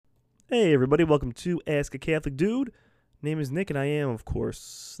Hey everybody, welcome to Ask a Catholic Dude. Name is Nick and I am, of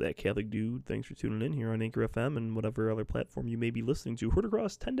course, that Catholic Dude. Thanks for tuning in here on Anchor FM and whatever other platform you may be listening to. Heard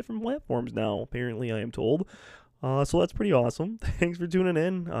across 10 different platforms now, apparently, I am told. So that's pretty awesome. Thanks for tuning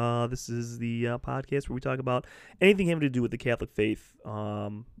in. This is the podcast where we talk about anything having to do with the Catholic faith.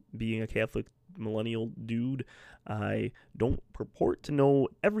 Being a Catholic millennial dude, I don't purport to know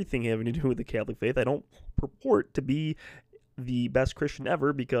everything having to do with the Catholic faith. I don't purport to be the best Christian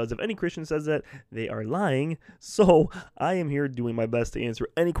ever, because if any Christian says that, they are lying. So I am here doing my best to answer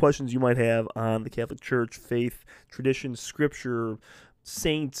any questions you might have on the Catholic Church, faith, tradition, scripture,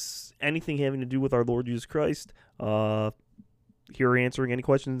 saints, anything having to do with our Lord Jesus Christ. Here answering any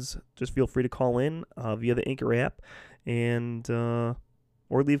questions, just feel free to call in via the Anchor app and or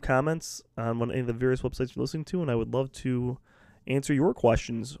leave comments on any of the various websites you're listening to, and I would love to answer your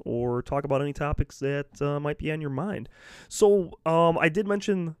questions or talk about any topics that might be on your mind. So I did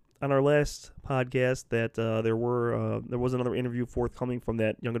mention on our last podcast that there was another interview forthcoming from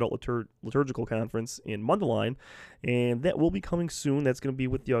that Young Adult Liturgical Conference in Mundelein, and that will be coming soon. That's going to be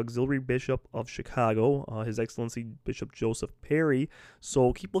with the Auxiliary Bishop of Chicago, His Excellency Bishop Joseph Perry.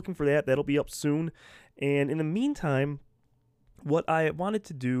 So keep looking for that. That'll be up soon. And in the meantime, what I wanted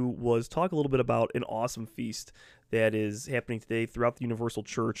to do was talk a little bit about an awesome feast that is happening today throughout the Universal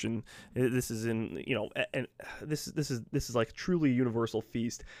Church, and this is and this is like truly a universal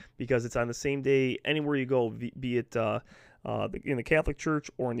feast because it's on the same day anywhere you go, be it in the Catholic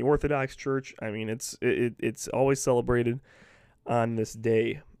Church or in the Orthodox Church. I mean, it's always celebrated on this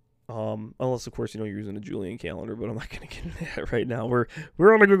day. Unless, of course, you're using a Julian calendar, but I'm not going to get into that right now.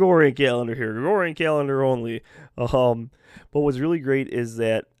 We're on a Gregorian calendar here, Gregorian calendar only. But what's really great is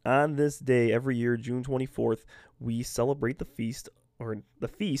that on this day, every year, June 24th, we celebrate the feast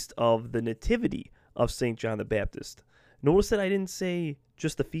of the Nativity of St. John the Baptist. Notice that I didn't say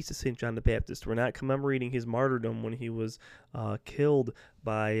just the feast of St. John the Baptist. We're not commemorating his martyrdom when he was killed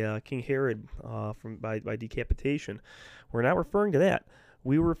by King Herod by decapitation. We're not referring to that.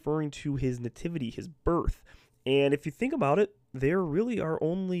 We were referring to his nativity, his birth. And if you think about it, there really are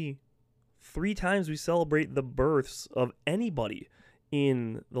only 3 times we celebrate the births of anybody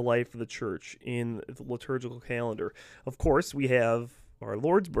in the life of the church, in the liturgical calendar. Of course, we have our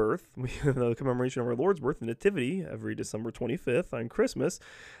Lord's birth, the commemoration of our Lord's birth, the nativity, every December 25th on Christmas.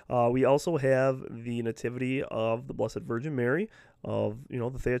 We also have the nativity of the Blessed Virgin Mary, of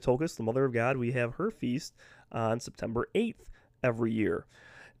the Theotokos, the Mother of God. We have her feast on September 8th. Every year.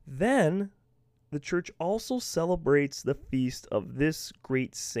 Then the church also celebrates the feast of this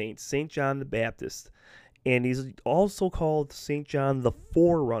great saint, St. John the Baptist, and he's also called St. John the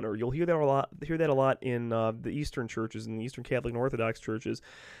Forerunner. You'll hear that a lot in the Eastern churches, in the Eastern Catholic and Orthodox churches,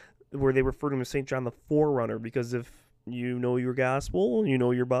 where they refer to him as St. John the Forerunner, because if you know your gospel, you know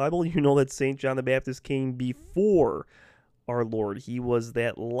your Bible, you know that St. John the Baptist came before our Lord. He was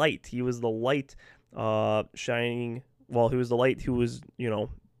that light. He was the light shining. Well, he was the light who was,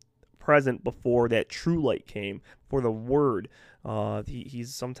 present before that true light came, for the Word.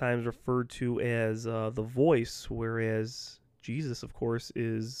 He's sometimes referred to as the voice, whereas Jesus, of course,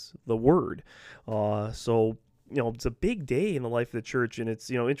 is the Word. So it's a big day in the life of the church, and it's,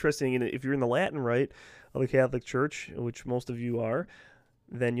 interesting. And if you're in the Latin Rite of the Catholic Church, which most of you are,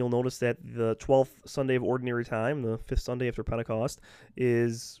 then you'll notice that the 12th Sunday of Ordinary Time, the 5th Sunday after Pentecost,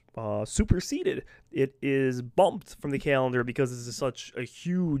 is superseded. It is bumped from the calendar because this is such a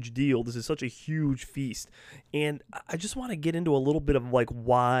huge deal. This is such a huge feast. And I just want to get into a little bit of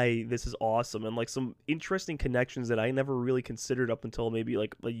why this is awesome and some interesting connections that I never really considered up until maybe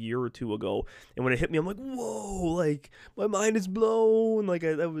a year or two ago. And when it hit me, I'm like, whoa, my mind is blown.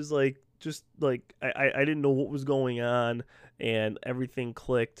 I was I didn't know what was going on, and everything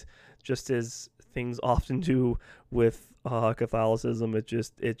clicked, just as things often do with Catholicism.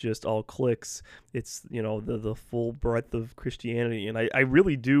 It just all clicks. It's the full breadth of Christianity, and I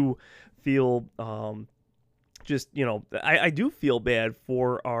really do feel I do feel bad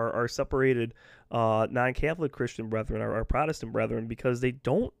for our separated non-Catholic Christian brethren, our Protestant brethren, because they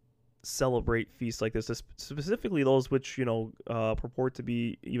don't celebrate feasts like this, specifically those which purport to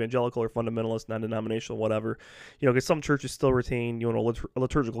be evangelical or fundamentalist, non-denominational, whatever, because some churches still retain a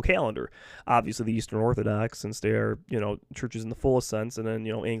liturgical calendar. Obviously the Eastern Orthodox, since they are churches in the fullest sense, and then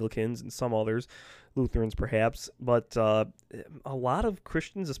Anglicans and some others, Lutherans perhaps, but a lot of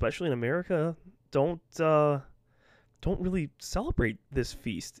Christians, especially in America, don't really celebrate this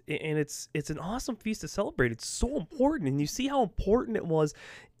feast, and it's an awesome feast to celebrate. It's so important, and you see how important it was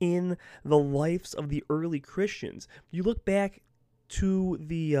in the lives of the early Christians. You look back to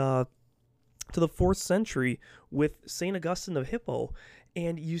the 4th century with St. Augustine of Hippo,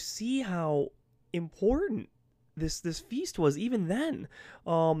 And you see how important this feast was even then.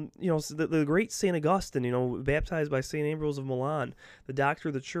 So the great Saint Augustine, baptized by Saint Ambrose of Milan, the doctor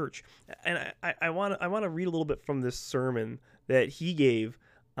of the church. And I want to read a little bit from this sermon that he gave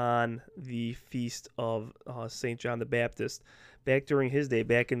on the feast of Saint John the Baptist back during his day,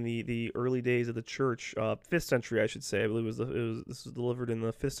 back in the early days of the church, 5th century, I should say. I believe this was delivered in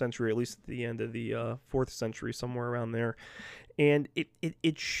the 5th century, at least at the end of the 4th century, somewhere around there. And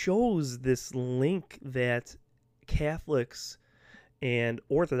it shows this link that Catholics and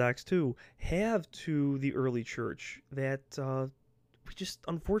Orthodox too have to the early church that we just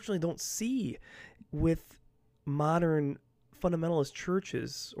unfortunately don't see with modern fundamentalist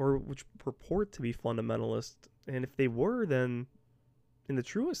churches, or which purport to be fundamentalist. And if they were, then in the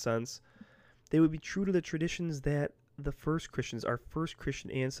truest sense, they would be true to the traditions that the first Christians, our first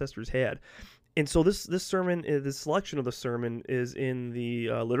Christian ancestors, had. And so this sermon, this selection of the sermon, is in the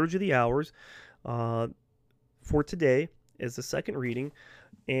Liturgy of the Hours for today as the second reading,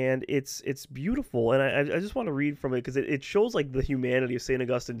 and it's beautiful. And I just want to read from it because it shows like the humanity of Saint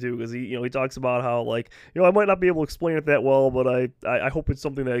Augustine too, because he talks about how, like, I might not be able to explain it that well, but I hope it's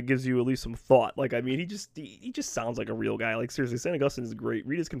something that gives you at least some thought. Like, I mean, he just sounds like a real guy. Like, seriously, Saint Augustine is great.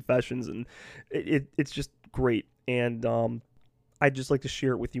 Read his Confessions, and it's just great. And I'd just like to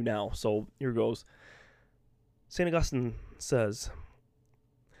share it with you now. So here goes. St. Augustine says,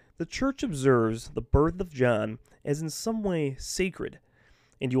 "The Church observes the birth of John as in some way sacred,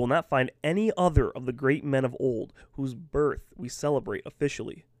 and you will not find any other of the great men of old whose birth we celebrate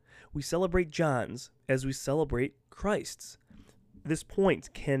officially. We celebrate John's as we celebrate Christ's. This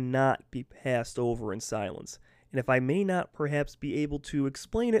point cannot be passed over in silence, and if I may not perhaps be able to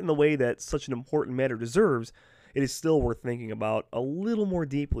explain it in the way that such an important matter deserves, it is still worth thinking about a little more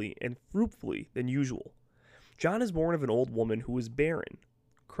deeply and fruitfully than usual. John is born of an old woman who was barren.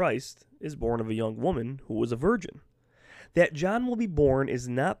 Christ is born of a young woman who was a virgin. That John will be born is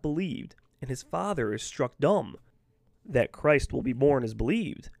not believed, and his father is struck dumb. That Christ will be born is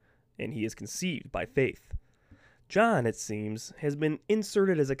believed, and he is conceived by faith. John, it seems, has been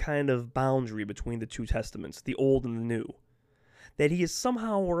inserted as a kind of boundary between the two testaments, the Old and the New. That he is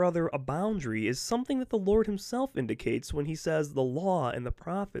somehow or other a boundary is something that the Lord himself indicates when he says the law and the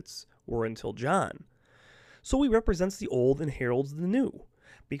prophets were until John. So he represents the old and heralds the new.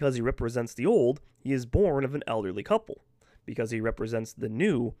 Because he represents the old, he is born of an elderly couple. Because he represents the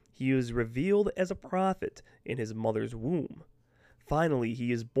new, he is revealed as a prophet in his mother's womb. Finally,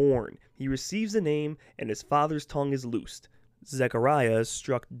 he is born, he receives a name, and his father's tongue is loosed. Zechariah is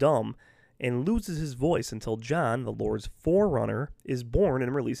struck dumb and loses his voice until John, the Lord's forerunner, is born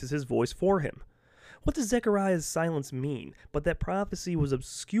and releases his voice for him. What does Zechariah's silence mean but that prophecy was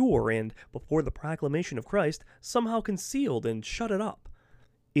obscure and, before the proclamation of Christ, somehow concealed and shut it up?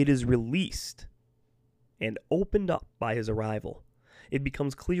 It is released and opened up by his arrival. It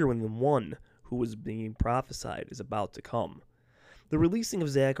becomes clear when the one who was being prophesied is about to come. The releasing of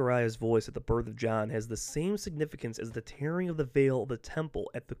Zechariah's voice at the birth of John has the same significance as the tearing of the veil of the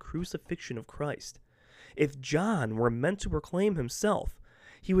temple at the crucifixion of Christ. If John were meant to proclaim himself,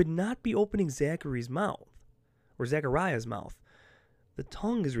 he would not be opening Zechariah's mouth. The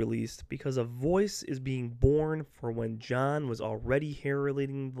tongue is released because a voice is being born for when John was already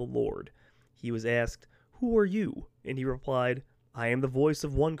heralding the Lord. He was asked, "Who are you?" And he replied, "I am the voice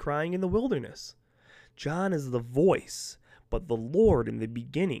of one crying in the wilderness." John is the voice, but the Lord in the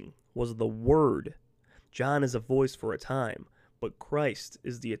beginning was the Word. John is a voice for a time, but Christ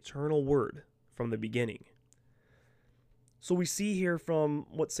is the eternal Word from the beginning. So we see here from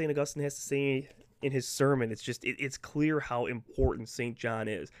what St. Augustine has to say in his sermon, it's clear how important St. John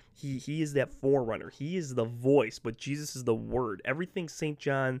is. He is that forerunner. He is the voice, but Jesus is the Word. Everything St.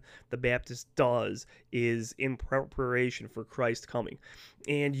 John the Baptist does is in preparation for Christ coming.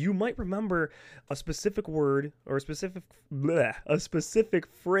 And you might remember a specific word or a specific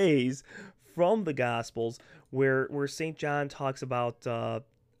phrase from the Gospels where St. John talks about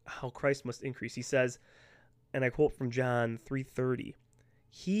how Christ must increase. He says, and I quote from John 3:30,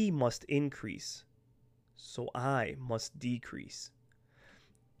 "He must increase, so I must decrease."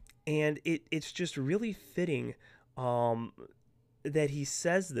 And it's just really fitting that he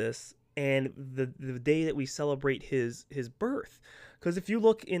says this, and the day that we celebrate his birth. Because if you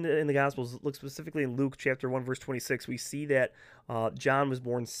look in the Gospels, look specifically in Luke chapter 1, verse 26, we see that John was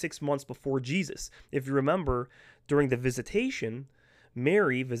born 6 months before Jesus. If you remember, during the visitation,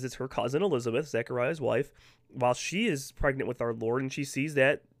 Mary visits her cousin Elizabeth, Zechariah's wife, while she is pregnant with our Lord, and she sees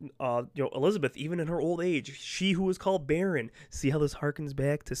that Elizabeth, even in her old age, she who was called barren, see how this harkens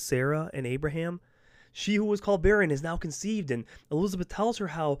back to Sarah and Abraham? She who was called barren is now conceived, and Elizabeth tells her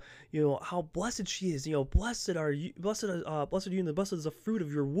how, how blessed she is. Blessed are you, blessed are you, and the blessed is the fruit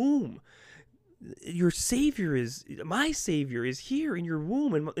of your womb. My Savior is here in your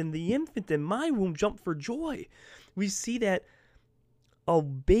womb, and the infant in my womb jumped for joy. We see that a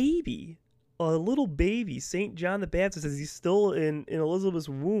little baby, St. John the Baptist, as he's still in Elizabeth's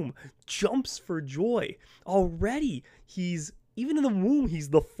womb, jumps for joy. Already, even in the womb, he's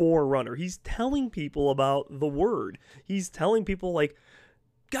the forerunner. He's telling people about the word. He's telling people, like,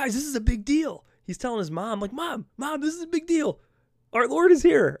 guys, this is a big deal. He's telling his mom, like, Mom, this is a big deal. Our Lord is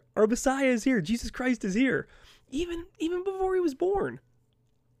here. Our Messiah is here. Jesus Christ is here. Even before he was born.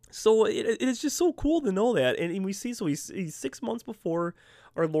 So it is just so cool to know that. And we see, so he's 6 months before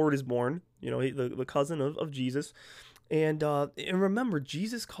our Lord is born. The cousin of Jesus. And remember,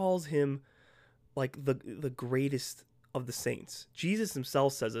 Jesus calls him like the greatest of the saints. Jesus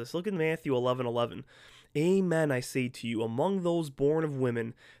himself says this. Look at Matthew 11:11. Amen, I say to you, among those born of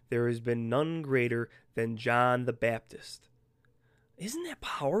women, there has been none greater than John the Baptist. Isn't that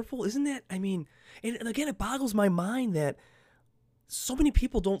powerful? Isn't that, and again, it boggles my mind that so many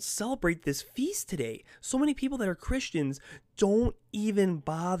people don't celebrate this feast today. So many people that are Christians don't even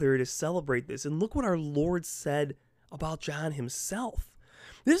bother to celebrate this. And look what our Lord said about John himself.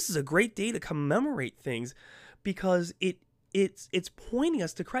 This is a great day to commemorate things because it's pointing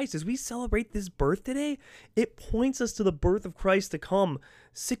us to Christ. As we celebrate this birth today, it points us to the birth of Christ to come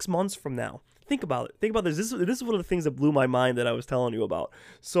 6 months from now. Think about it. Think about this. This is one of the things that blew my mind that I was telling you about.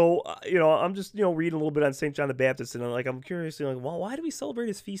 So, I'm just, reading a little bit on St. John the Baptist, and I'm curious, well, why do we celebrate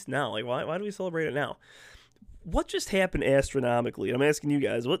his feast now? Like, why do we celebrate it now? What just happened astronomically? I'm asking you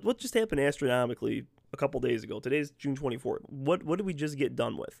guys, what just happened astronomically a couple days ago? Today's June 24th. What did we just get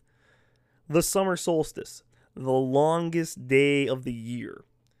done with? The summer solstice, the longest day of the year.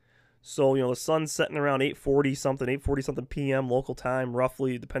 So, the sun's setting around 8:40 something p.m. local time,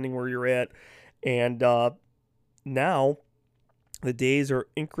 roughly, depending where you're at. And now the days are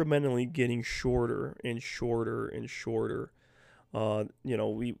incrementally getting shorter and shorter and shorter.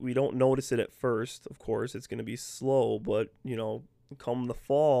 We don't notice it at first, of course. It's going to be slow, but, come the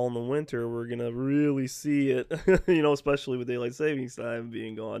fall and the winter, we're going to really see it, especially with daylight savings time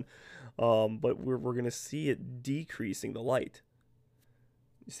being gone. But we're going to see it decreasing the light.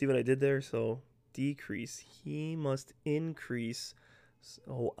 You see what I did there? So decrease. He must increase,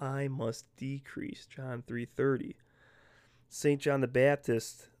 so I must decrease. John 3:30. St. John the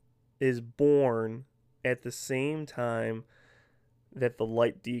Baptist is born at the same time that the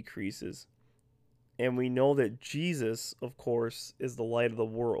light decreases. And we know that Jesus, of course, is the light of the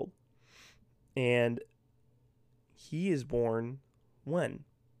world. And he is born when?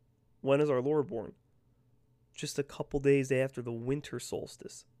 When is our Lord born? Just a couple days after the winter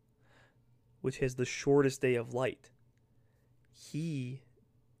solstice, which has the shortest day of light. He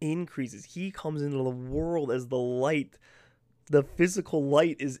increases. He comes into the world as the light. The physical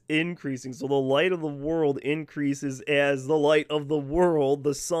light is increasing. So the light of the world increases as the light of the world,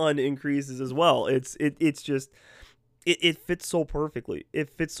 the sun, increases as well. It fits so perfectly. It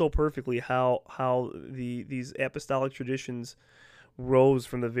fits so perfectly how these apostolic traditions rose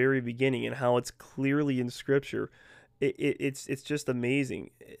from the very beginning and how it's clearly in Scripture. It's just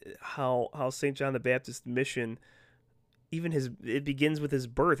amazing how St. John the Baptist's mission, it begins with his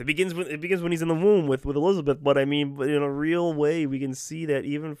birth. It begins when he's in the womb with Elizabeth. But but in a real way, we can see that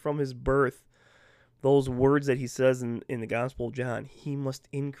even from his birth, those words that he says in the Gospel of John, he must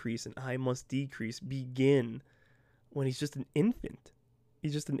increase and I must decrease, begin when he's just an infant.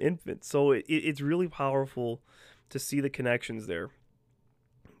 He's just an infant. So it's really powerful to see the connections there.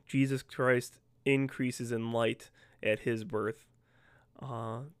 Jesus Christ increases in light at his birth,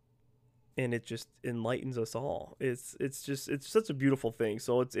 and it just enlightens us all. It's such a beautiful thing.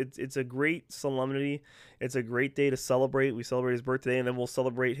 So it's a great solemnity. It's a great day to celebrate. We celebrate his birthday, and then we'll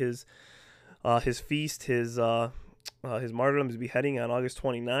celebrate his feast, his martyrdom, his beheading on August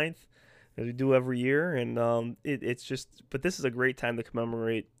 29th, as we do every year. And but this is a great time to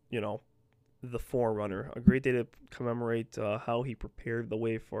commemorate, the forerunner, a great day to commemorate how he prepared the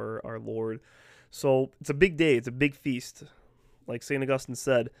way for our Lord. So it's a big day. It's a big feast. Like St. Augustine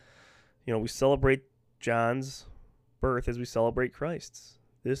said, we celebrate John's birth as we celebrate Christ's.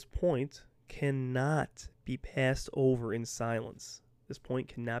 This point cannot be passed over in silence. This point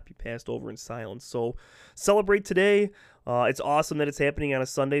cannot be passed over in silence. So celebrate today. It's awesome that it's happening on a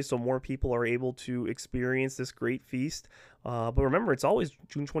Sunday, so more people are able to experience this great feast. But remember, it's always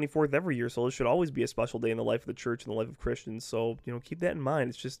June 24th every year, so it should always be a special day in the life of the church and the life of Christians. So, keep that in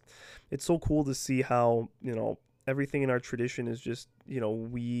mind. It's so cool to see how, everything in our tradition is just,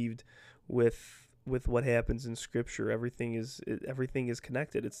 weaved with with what happens in Scripture. Everything is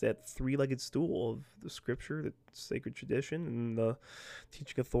connected. It's that three-legged stool of the Scripture, the sacred tradition, and the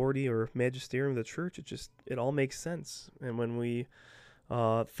teaching authority or magisterium of the church. It all makes sense. And when we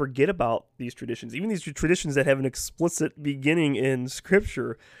forget about these traditions, even these traditions that have an explicit beginning in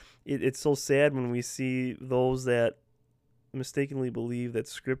Scripture, it's so sad when we see those that mistakenly believe that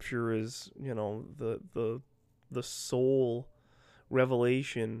Scripture is, the sole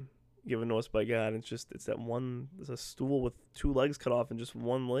revelation given to us by God. It's a stool with two legs cut off and just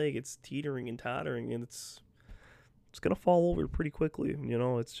one leg. It's teetering and tottering, and it's gonna fall over pretty quickly.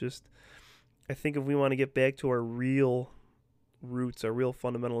 I think if we want to get back to our real roots, our real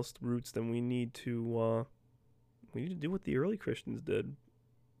fundamentalist roots, then we need to do what the early Christians did,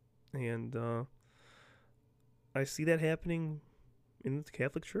 and I see that happening in the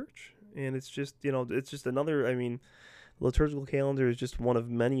Catholic Church, and it's just another. I mean, the liturgical calendar is just one of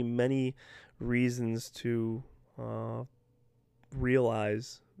many, many reasons to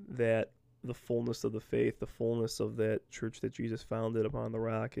realize that the fullness of the faith, the fullness of that church that Jesus founded upon the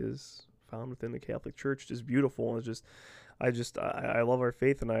rock, is found within the Catholic Church. It's beautiful, and I love our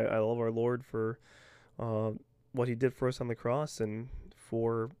faith, and I love our Lord for what He did for us on the cross, and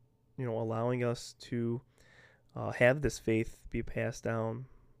for allowing us to have this faith be passed down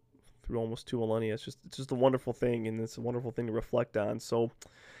through almost 2 millennia. It's just a wonderful thing, and it's a wonderful thing to reflect on. So,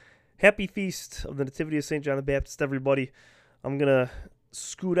 happy feast of the Nativity of St. John the Baptist, everybody. I'm going to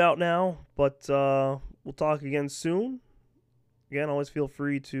scoot out now, but we'll talk again soon. Again, always feel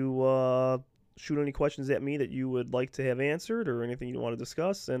free to shoot any questions at me that you would like to have answered, or anything you want to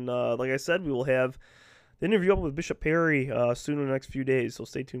discuss. And like I said, we will have the interview up with Bishop Perry soon in the next few days, so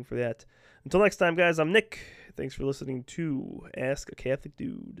stay tuned for that. Until next time, guys, I'm Nick. Thanks for listening to Ask a Catholic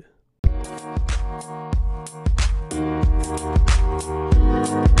Dude.